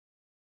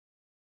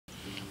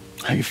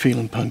How you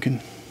feeling, Pumpkin?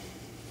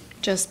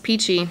 Just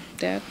peachy,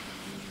 Dad.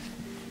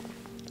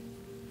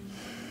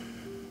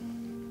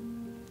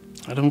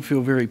 I don't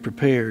feel very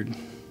prepared.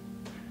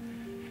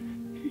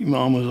 Your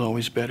mom was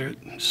always better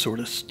at this sort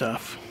of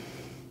stuff.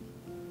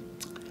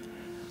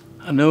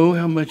 I know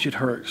how much it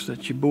hurts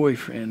that your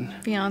boyfriend,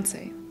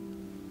 Fiance.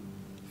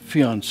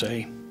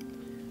 fiance,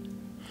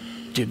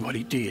 did what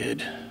he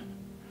did.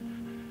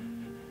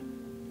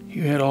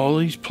 You had all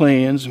these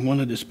plans and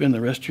wanted to spend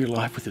the rest of your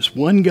life with this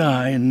one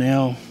guy, and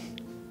now,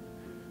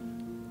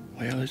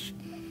 well, it's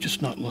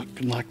just not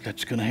looking like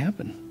that's going to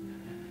happen.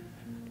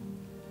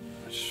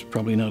 It's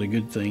probably not a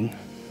good thing.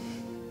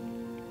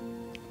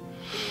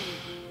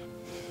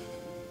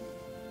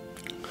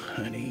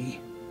 Honey,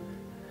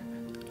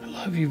 I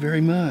love you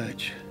very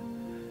much.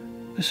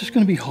 This is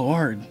going to be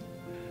hard.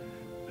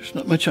 There's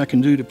not much I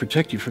can do to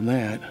protect you from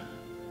that.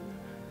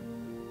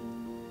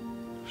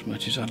 As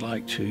much as I'd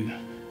like to.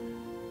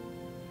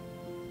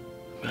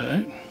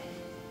 But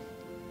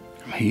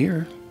I'm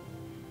here.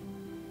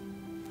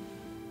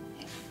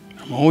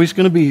 I'm always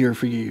going to be here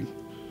for you.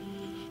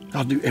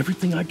 I'll do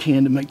everything I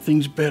can to make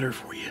things better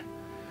for you.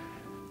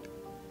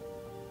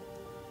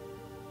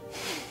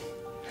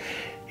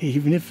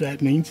 Even if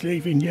that means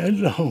leaving you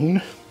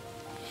alone.